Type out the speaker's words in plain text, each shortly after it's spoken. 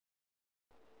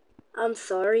I'm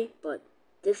sorry, but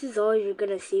this is all you're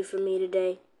gonna see from me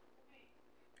today.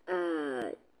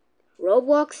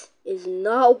 Roblox is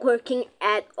not working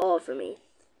at all for me.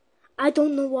 I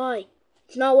don't know why.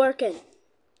 It's not working.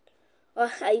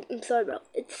 I'm sorry, bro.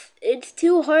 It's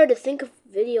too hard to think of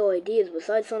video ideas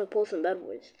besides Sonic Pulse and Bad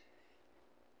Boys.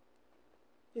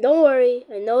 Don't worry.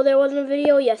 I know there wasn't a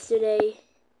video yesterday.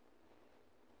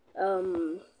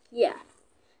 Yeah.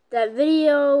 That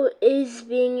video is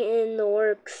being in the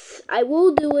works. I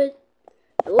will do it.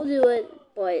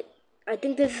 But I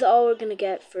think this is all we're gonna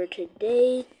get for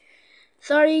today.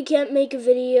 Sorry you can't make a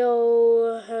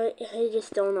video. I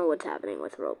just don't know what's happening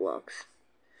with Roblox.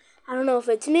 I don't know if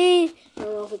it's me. I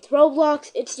don't know if it's Roblox.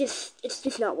 It's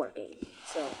just not working.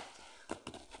 So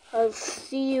I'll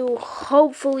see you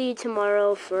hopefully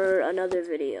tomorrow for another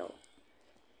video.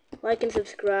 Like and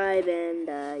subscribe and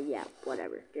yeah,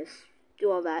 whatever. Just do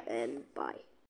all that and bye.